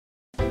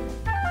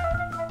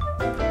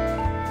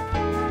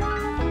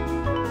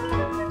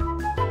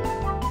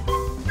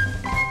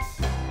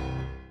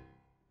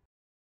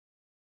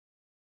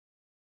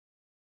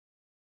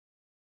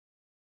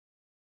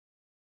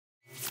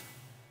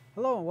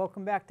Hello and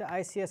welcome back to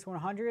ICS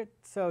 100.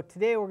 So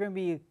today we're going to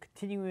be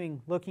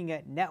continuing looking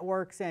at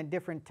networks and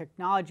different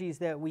technologies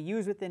that we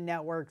use within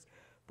networks.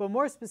 But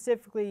more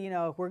specifically,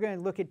 we're going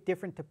to look at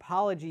different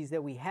topologies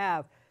that we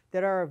have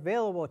that are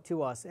available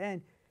to us.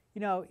 And,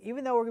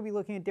 even though we're going to be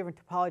looking at different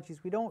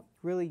topologies, we don't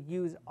really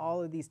use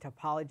all of these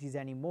topologies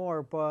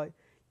anymore. But,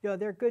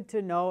 they're good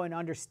to know and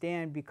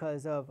understand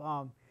because of,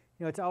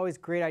 it's always a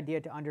great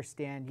idea to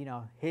understand,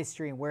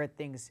 history and where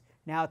things,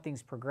 and how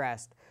things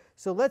progressed.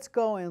 So let's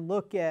go and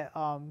look at,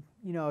 kind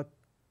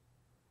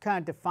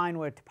of define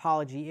what a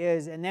topology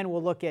is, and then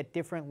we'll look at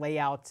different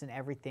layouts and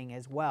everything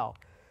as well.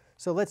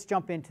 So let's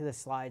jump into the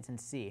slides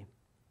and see.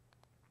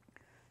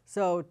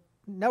 So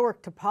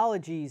network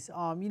topologies,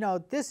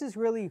 this is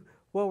really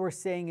what we're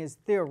saying is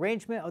the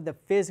arrangement of the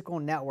physical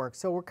network.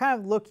 So we're kind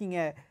of looking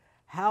at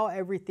how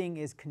everything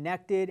is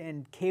connected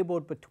and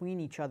cabled between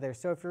each other.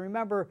 So if you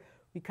remember,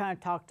 we kind of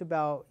talked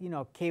about,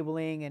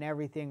 cabling and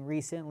everything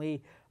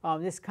recently.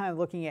 This is kind of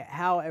looking at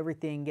how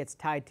everything gets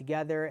tied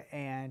together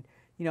and,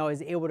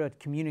 is able to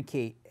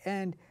communicate.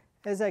 And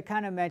as I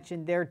kind of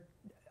mentioned, there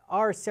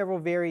are several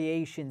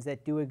variations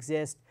that do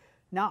exist.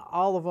 Not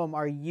all of them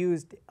are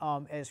used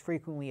as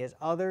frequently as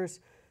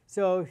others.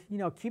 So,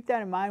 keep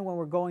that in mind when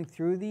we're going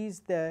through these,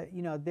 that,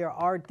 there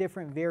are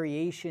different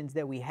variations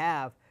that we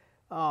have,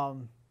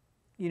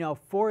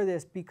 for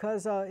this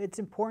because it's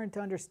important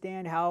to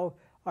understand how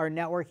our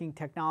networking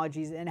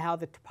technologies and how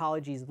the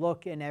topologies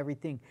look and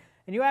everything.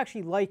 And you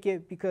actually like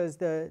it because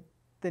the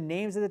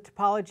names of the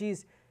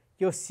topologies,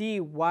 you'll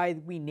see why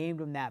we named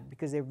them that,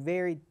 because they're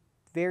very,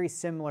 very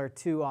similar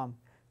to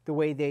the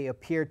way they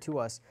appear to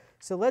us.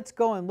 So let's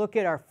go and look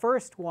at our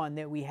first one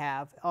that we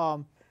have.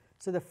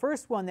 So the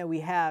first one that we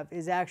have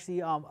is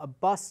actually a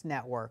bus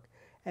network.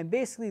 And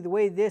basically the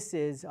way this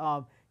is,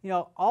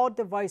 all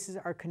devices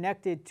are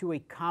connected to a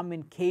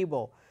common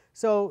cable.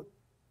 So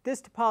this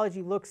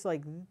topology looks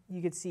like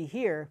you can see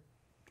here,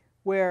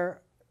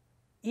 where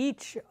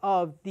each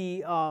of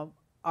the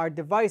our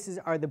devices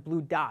are the blue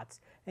dots.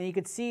 And you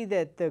can see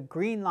that the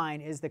green line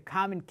is the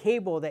common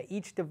cable that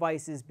each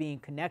device is being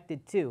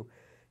connected to.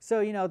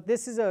 So,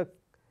 this is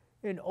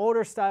an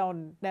older style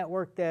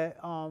network that,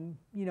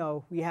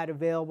 we had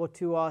available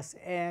to us.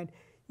 And,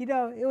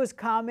 it was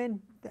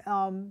common.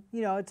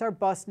 It's our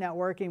bus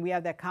network, and we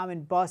have that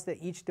common bus that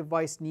each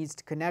device needs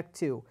to connect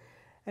to.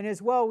 And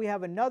as well, we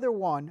have another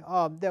one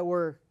that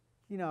we're,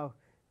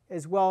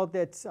 as well,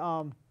 that's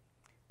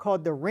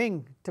called the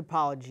ring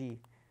topology.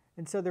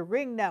 And so the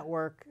ring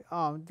network,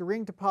 the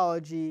ring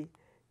topology,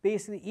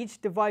 basically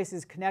each device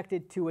is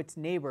connected to its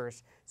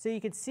neighbors. So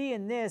you can see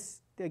in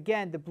this,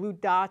 again, the blue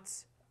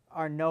dots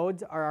are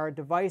nodes, are our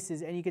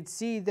devices, and you can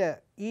see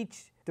that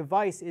each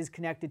device is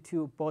connected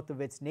to both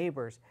of its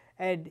neighbors.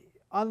 And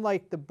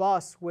unlike the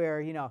bus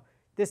where,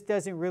 this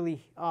doesn't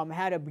really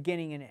had a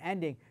beginning and an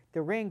ending,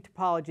 the ring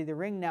topology, the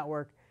ring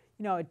network,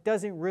 it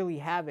doesn't really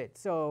have it.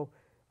 So,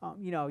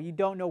 you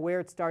don't know where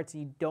it starts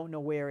and you don't know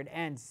where it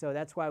ends. So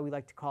that's why we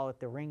like to call it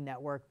the ring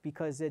network,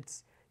 because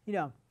it's,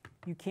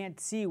 you can't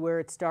see where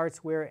it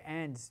starts, where it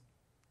ends.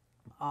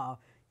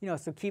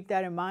 So keep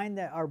that in mind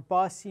that our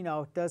bus,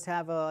 does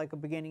have a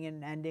beginning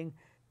and an ending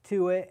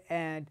to it.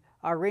 And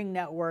our ring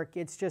network,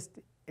 it's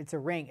a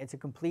ring. It's a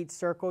complete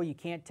circle. You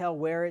can't tell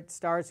where it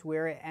starts,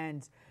 where it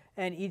ends.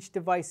 And each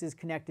device is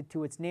connected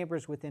to its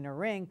neighbors within a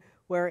ring,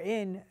 where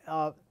in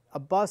a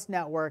bus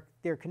network,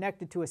 they're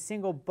connected to a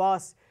single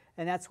bus,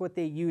 and that's what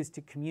they use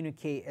to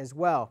communicate as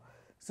well.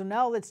 So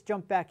now let's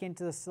jump back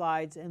into the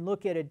slides and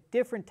look at a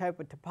different type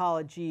of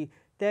topology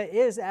that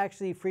is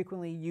actually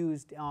frequently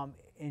used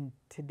in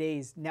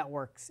today's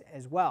networks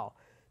as well.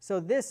 So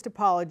this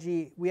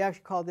topology, we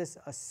actually call this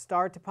a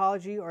star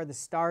topology, or the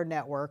star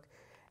network.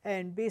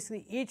 And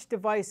basically each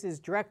device is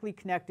directly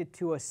connected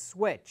to a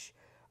switch.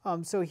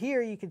 So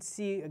here you can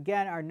see,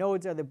 again, our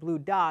nodes are the blue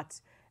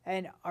dots,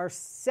 and our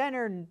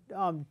center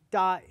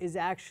dot is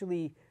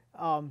actually,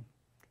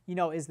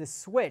 is the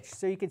switch.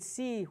 So you can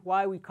see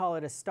why we call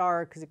it a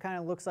star, because it kind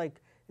of looks like,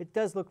 it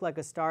does look like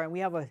a star, and we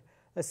have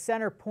a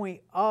center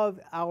point of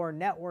our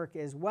network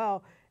as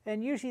well.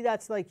 And usually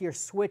that's like your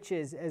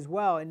switches as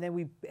well, and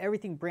then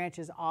everything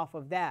branches off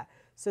of that.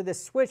 So the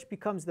switch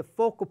becomes the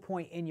focal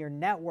point in your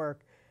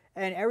network,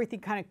 and everything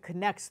kind of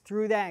connects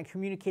through that and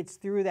communicates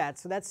through that.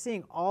 So that's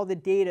seeing all the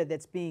data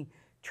that's being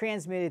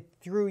transmitted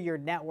through your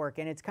network,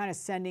 and it's kind of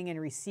sending and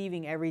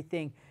receiving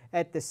everything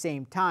at the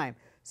same time.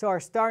 So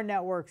our star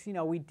networks,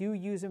 we do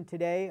use them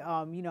today.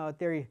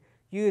 They're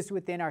used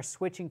within our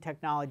switching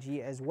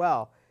technology as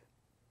well.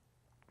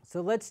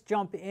 So let's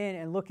jump in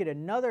and look at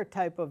another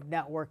type of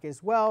network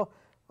as well.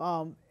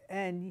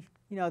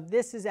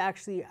 This is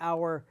actually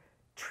our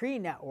tree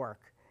network.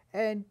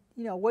 And,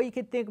 what you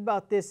can think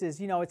about this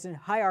is, it's a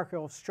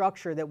hierarchical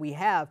structure that we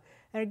have.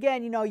 And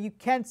again, you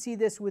can see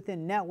this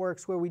within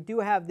networks where we do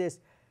have this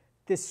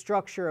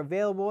structure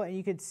available, and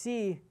you can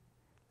see,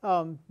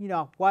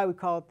 why we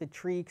call it the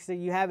tree. So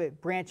you have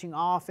it branching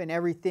off, and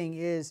everything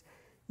is,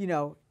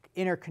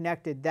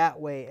 interconnected that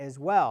way as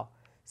well.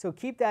 So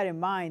keep that in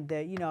mind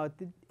that,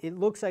 it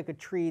looks like a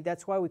tree.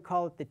 That's why we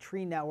call it the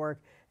tree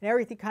network. And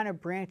everything kind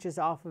of branches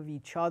off of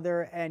each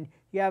other, and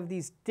you have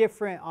these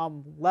different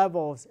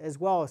levels as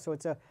well. So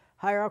it's a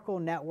hierarchical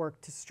network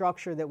to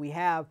structure that we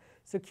have.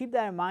 So keep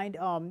that in mind.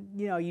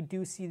 You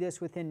do see this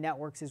within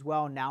networks as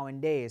well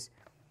nowadays.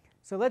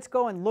 So let's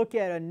go and look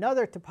at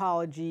another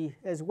topology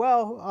as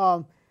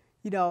well.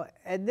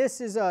 And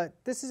this is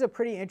a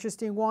pretty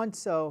interesting one.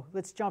 So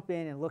let's jump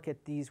in and look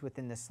at these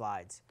within the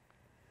slides.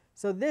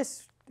 So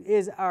this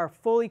is our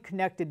fully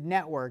connected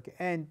network,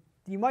 and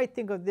you might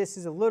think of this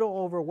as a little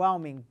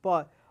overwhelming,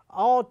 but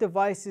all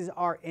devices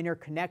are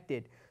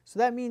interconnected. So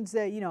that means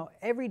that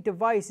every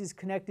device is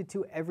connected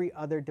to every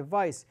other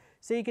device.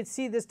 So you can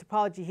see this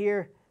topology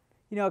here.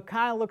 It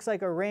kind of looks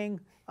like a ring,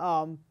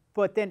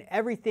 but then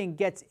everything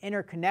gets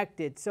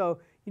interconnected. So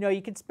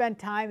you can spend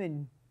time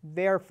and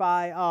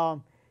verify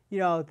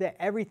that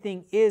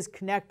everything is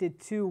connected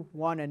to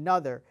one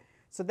another.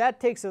 So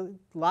that takes a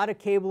lot of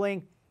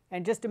cabling.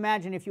 And just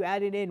imagine if you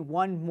added in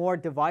one more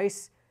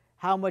device,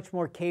 how much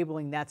more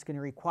cabling that's going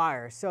to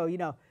require. So,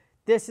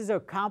 this is a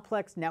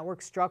complex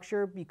network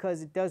structure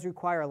because it does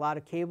require a lot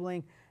of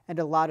cabling and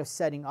a lot of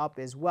setting up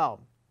as well.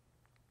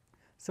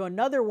 So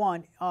another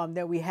one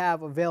that we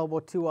have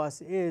available to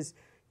us is,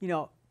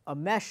 a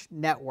mesh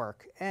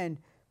network. And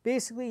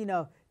basically,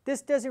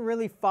 this doesn't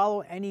really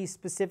follow any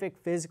specific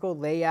physical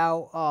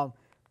layout.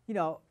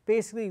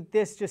 Basically,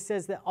 this just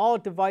says that all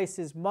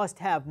devices must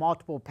have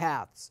multiple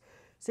paths.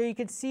 So you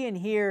can see in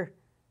here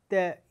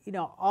that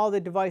all the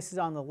devices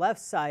on the left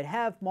side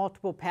have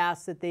multiple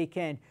paths that they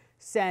can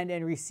send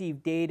and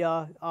receive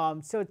data.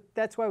 So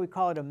that's why we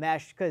call it a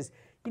mesh, because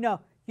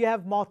you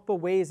have multiple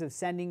ways of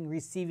sending,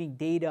 receiving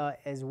data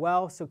as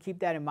well. So keep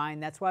that in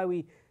mind. That's why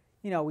we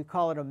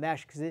call it a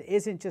mesh, because it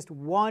isn't just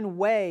one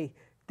way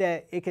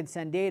that it can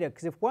send data.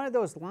 Because if one of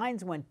those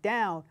lines went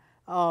down,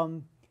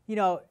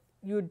 you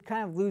would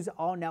kind of lose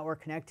all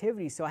network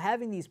connectivity. So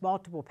having these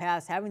multiple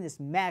paths, having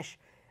this mesh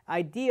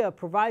idea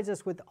provides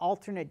us with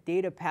alternate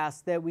data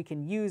paths that we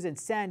can use and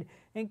send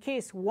in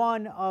case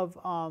one of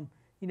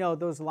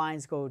those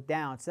lines go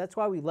down. So that's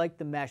why we like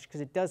the mesh,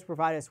 because it does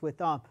provide us with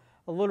a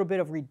little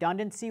bit of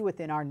redundancy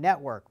within our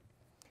network.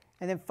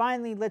 And then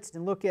finally, let's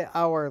look at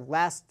our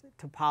last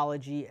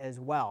topology as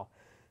well.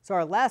 So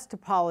our last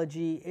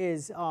topology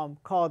is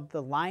called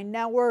the line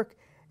network,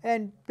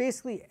 and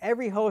basically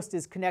every host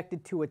is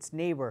connected to its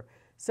neighbor.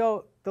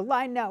 So the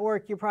line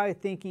network, you're probably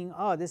thinking,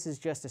 oh, this is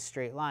just a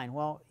straight line.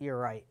 Well, you're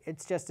right.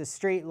 It's just a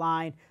straight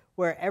line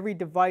where every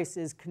device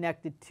is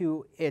connected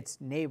to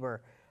its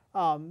neighbor.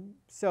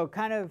 So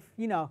kind of,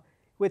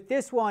 with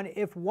this one,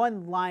 if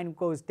one line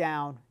goes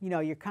down,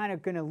 you're kind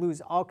of going to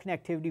lose all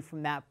connectivity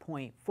from that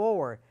point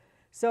forward.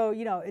 So,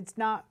 it's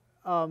not,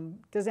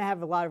 doesn't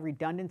have a lot of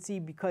redundancy,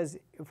 because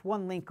if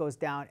one link goes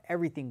down,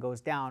 everything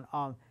goes down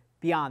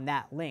beyond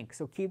that link.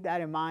 So keep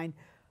that in mind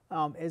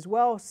as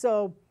well.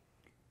 So,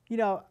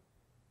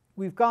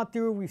 we've gone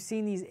through, we've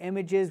seen these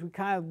images, we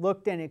kind of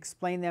looked and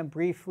explained them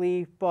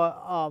briefly,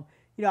 but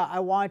I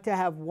wanted to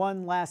have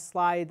one last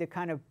slide that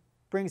kind of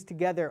brings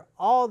together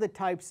all the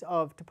types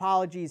of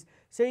topologies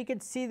so you can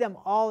see them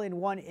all in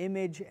one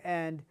image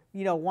and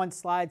one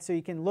slide, so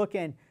you can look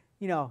and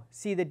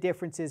see the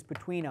differences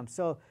between them.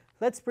 So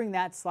let's bring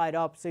that slide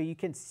up so you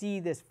can see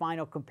this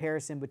final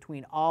comparison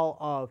between all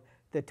of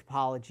the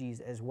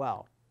topologies as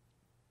well.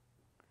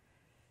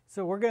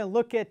 So we're going to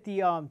look at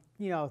the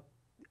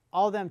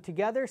all of them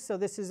together. So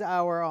this is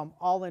our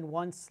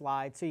all-in-one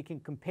slide, so you can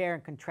compare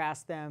and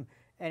contrast them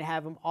and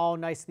have them all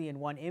nicely in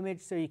one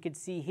image. So you can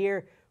see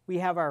here we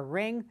have our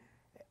ring,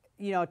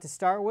 to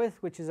start with,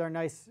 which is our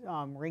nice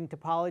ring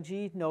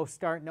topology, no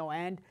start, no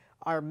end.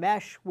 Our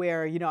mesh,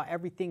 where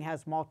everything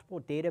has multiple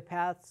data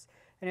paths,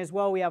 and as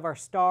well we have our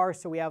star,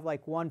 so we have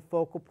like one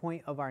focal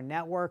point of our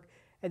network,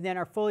 and then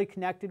our fully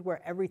connected,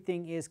 where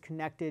everything is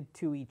connected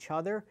to each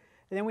other,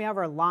 and then we have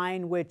our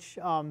line, which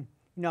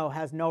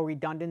has no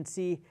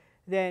redundancy.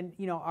 Then,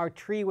 our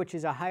tree, which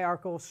is a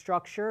hierarchical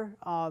structure.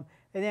 And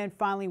then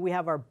finally, we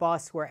have our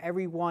bus, where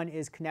everyone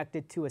is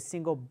connected to a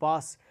single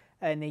bus,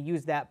 and they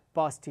use that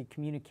bus to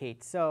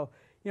communicate. So,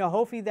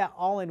 hopefully that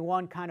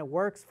all-in-one kind of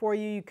works for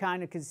you. You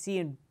kind of can see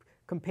and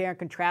compare and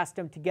contrast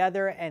them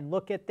together and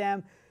look at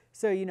them.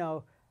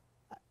 So,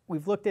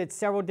 we've looked at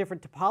several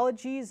different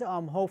topologies.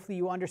 Hopefully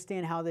you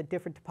understand how the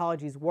different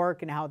topologies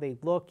work and how they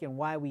look and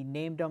why we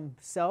named them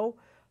so.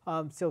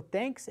 So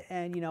thanks,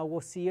 and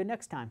we'll see you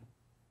next time.